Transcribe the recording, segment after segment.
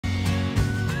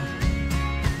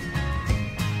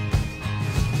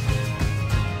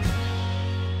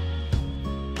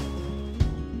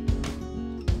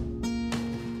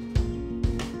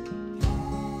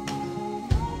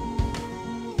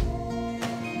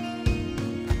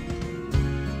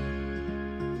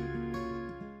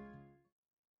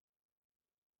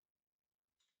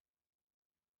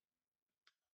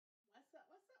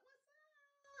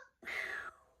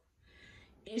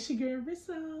It's your girl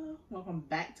Rissa. Welcome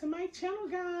back to my channel,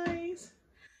 guys.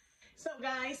 So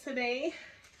guys, today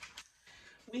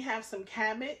we have some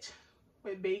cabbage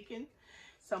with bacon,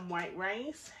 some white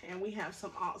rice, and we have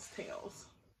some oxtails.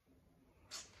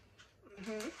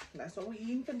 That's what we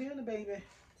eating for dinner, baby.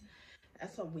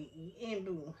 That's what we eating,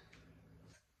 boo.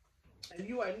 If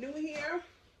you are new here,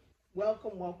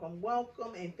 welcome, welcome,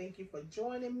 welcome, and thank you for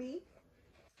joining me.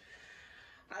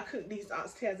 I cook these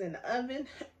oxtails in the oven.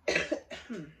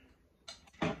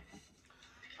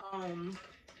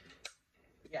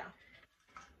 Yeah.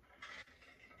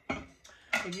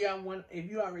 If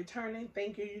you are returning,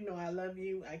 thank you. You know I love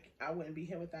you. I wouldn't be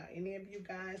here without any of you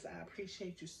guys. I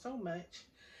appreciate you so much.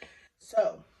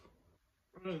 So,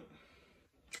 bad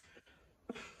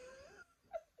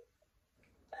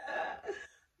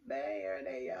hair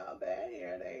day, y'all. Bad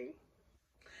hair day.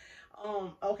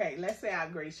 Okay, let's say our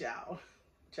grace, y'all.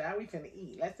 Child, we finna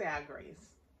eat. Let's say our grace.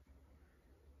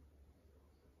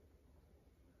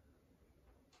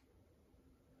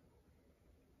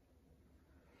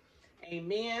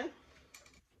 Amen.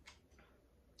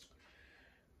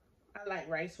 I like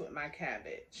rice with my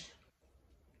cabbage.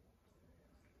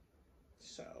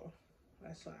 So,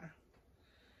 that's why.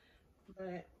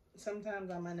 But sometimes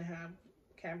I'm gonna have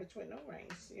cabbage with no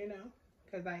rice, you know,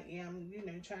 because I am, you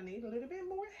know, trying to eat a little bit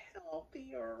more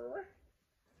healthier.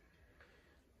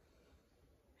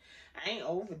 I ain't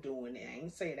overdoing it. I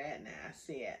ain't say that now. I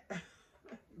said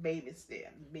baby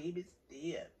steps, baby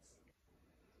steps,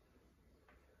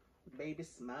 baby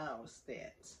small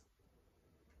steps.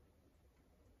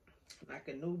 Like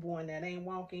a newborn that ain't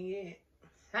walking yet.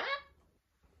 Huh?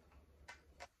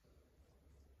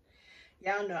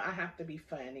 Y'all know I have to be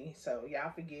funny, so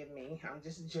y'all forgive me. I'm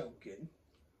just joking.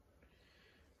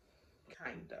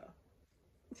 Kinda.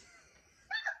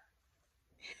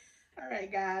 All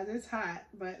right, guys, it's hot,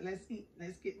 but let's eat.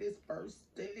 Let's get this first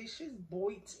delicious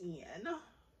bite in.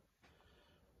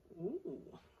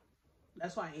 Ooh,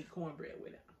 that's why I eat cornbread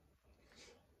with it.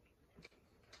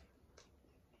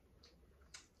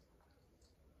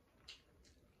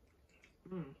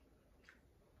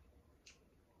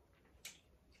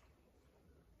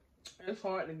 It's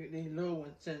hard to get these little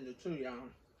ones tender too, y'all.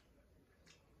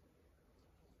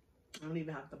 I don't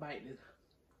even have to bite this.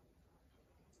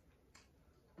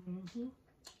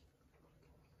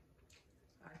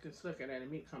 I just look at that and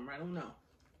meat come right on out.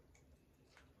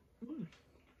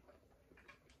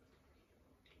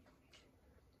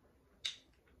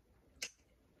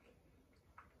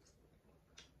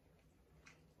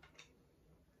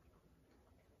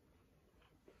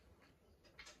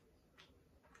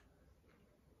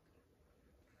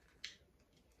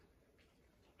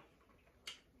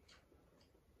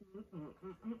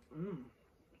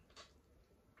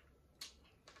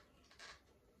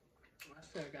 I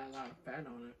still got a lot of fat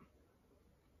on it.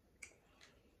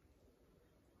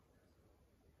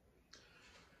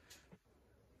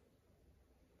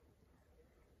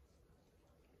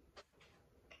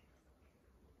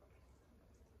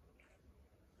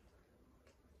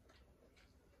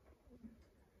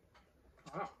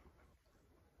 Wow.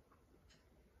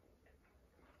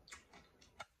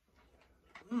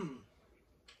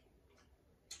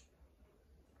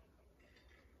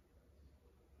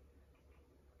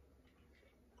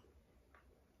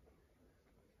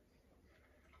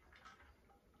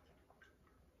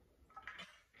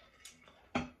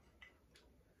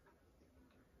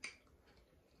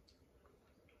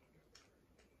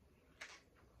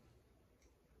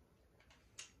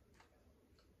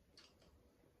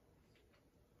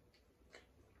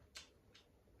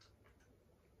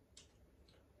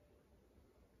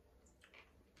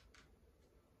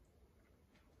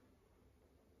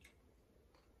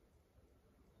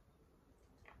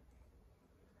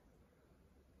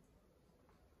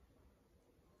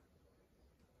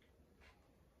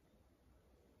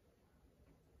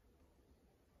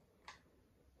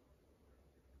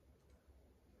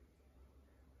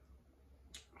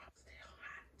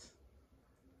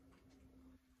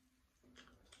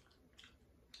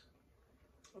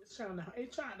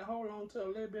 It's trying to hold on to a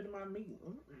little bit of my meat.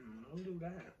 Don't do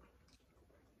that.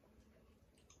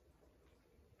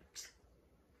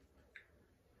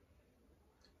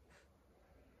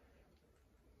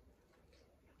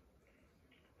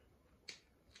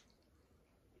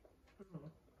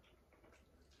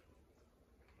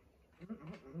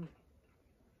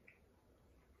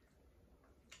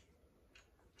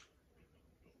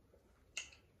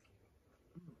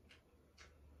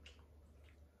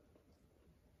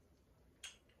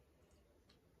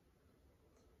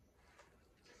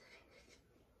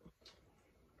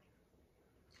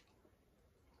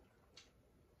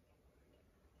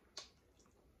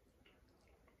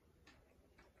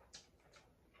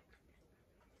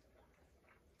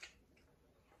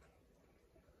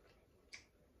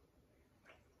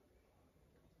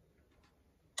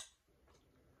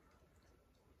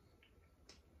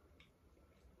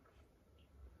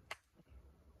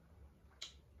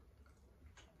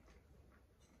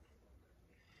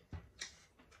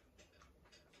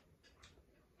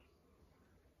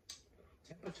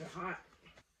 It's hot.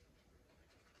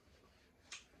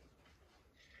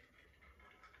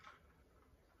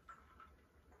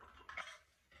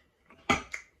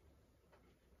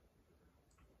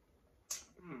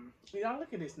 Y'all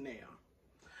look at this nail.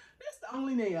 That's the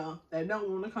only nail that don't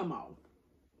want to come off.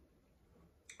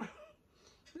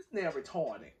 This nail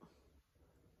retarded.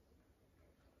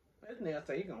 This nail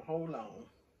say he gonna hold on.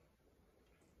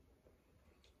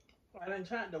 I done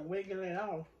tried to wiggle it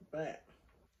off, but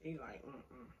he like,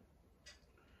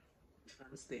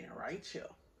 I'm staying right here.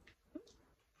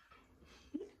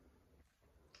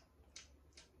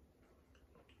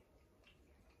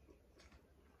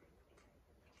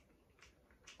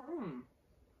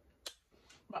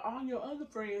 But all your other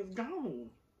friends gone.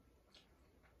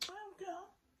 I don't care.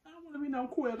 I don't want to be no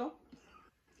quitter.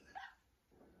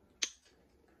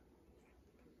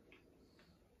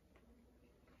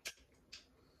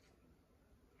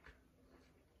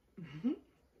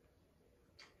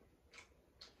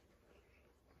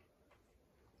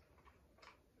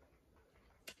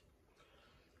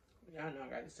 Y'all know I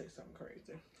got to say something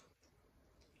crazy.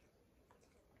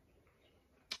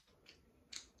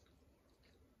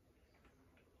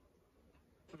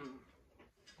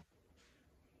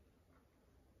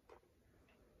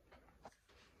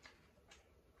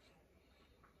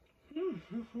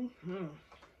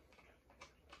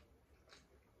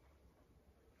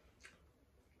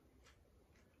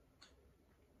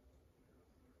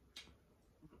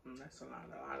 That's a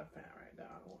lot of fat right there.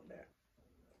 I don't want that.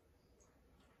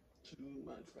 Too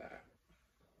much fat.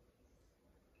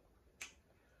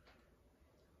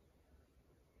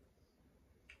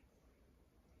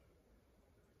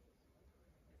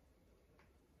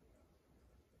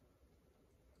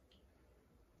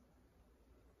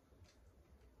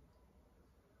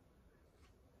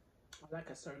 I like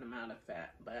a certain amount of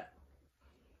fat, but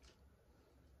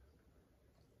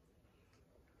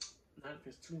not if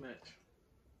it's too much.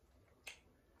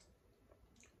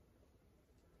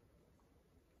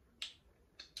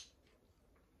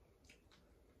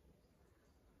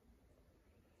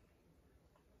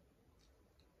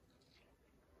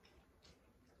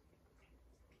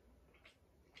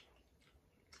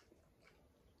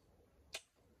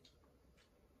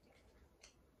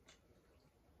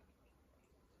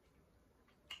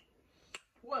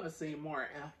 Whoever seen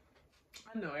Martin?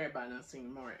 I know everybody done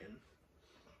seen Martin.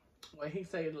 When he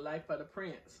say the life of the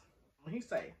prince, when he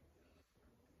say,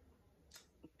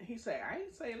 I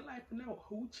ain't say the life of no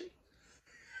hoochie.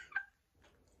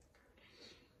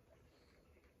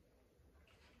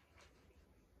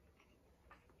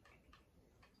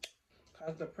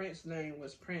 Cause the prince name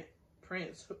was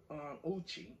Prince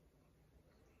Uchi.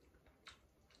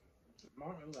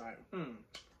 Martin was like,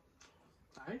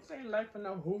 I ain't say life of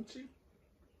no hoochie.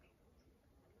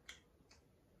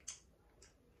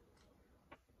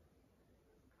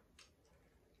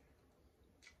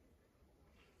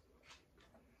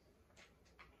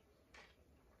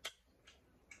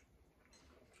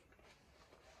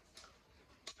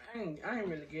 I ain't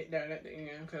really get that at the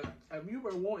end, because if you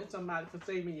were wanting somebody to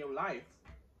save in your life,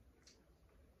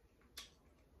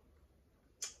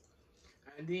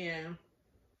 and then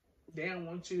they don't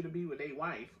want you to be with their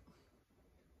wife,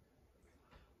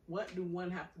 what do one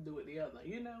have to do with the other,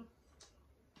 you know?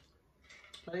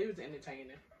 But it was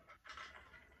entertaining.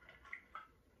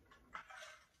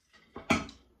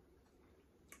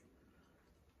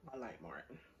 I like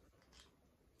Martin.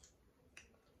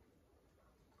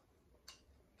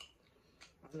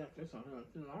 I left this on here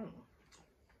too long.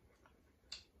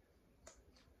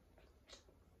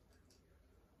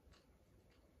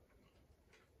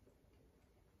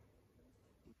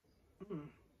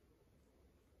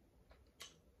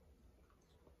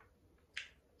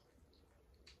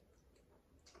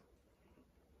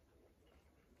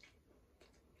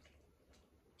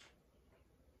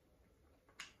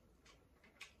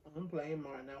 I'm playing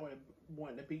Martin. I would have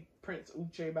wanted to beat Prince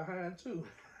Uche behind too.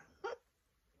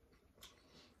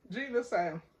 Gina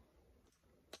said,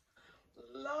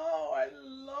 Lord.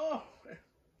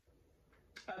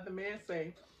 The man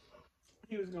say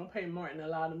he was gonna pay Martin a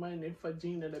lot of money for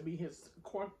Gina to be his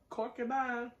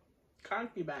concubine.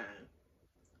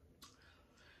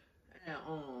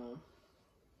 And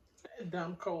that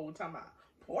dumb cold talking about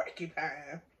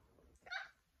porcupine.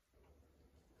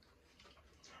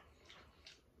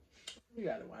 You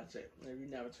gotta watch it if you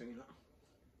never seen it.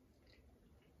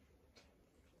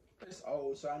 It's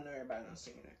old, so I know everybody done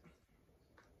seen it.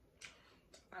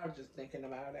 I was just thinking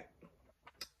about it.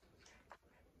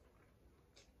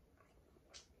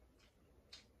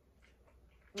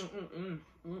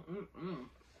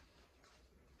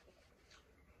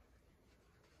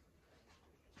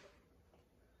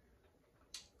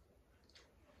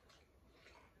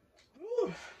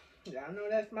 I know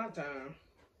that's my time.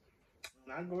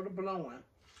 And I go to blowing.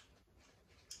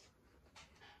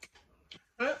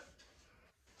 Huh?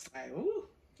 Like, ooh,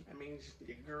 that means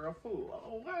your girl full.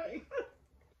 Oh, hey.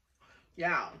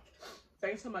 Y'all,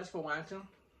 thanks so much for watching.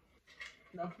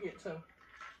 Don't forget to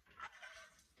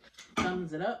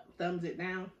thumbs it up, thumbs it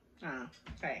down.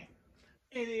 Hey,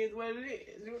 it is what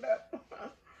it is, you know.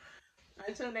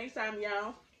 Until next time,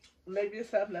 y'all, love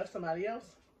yourself, love somebody else,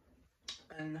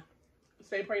 and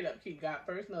stay prayed up. Keep God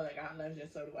first. Know that God loves you,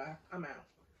 so do I. I'm out.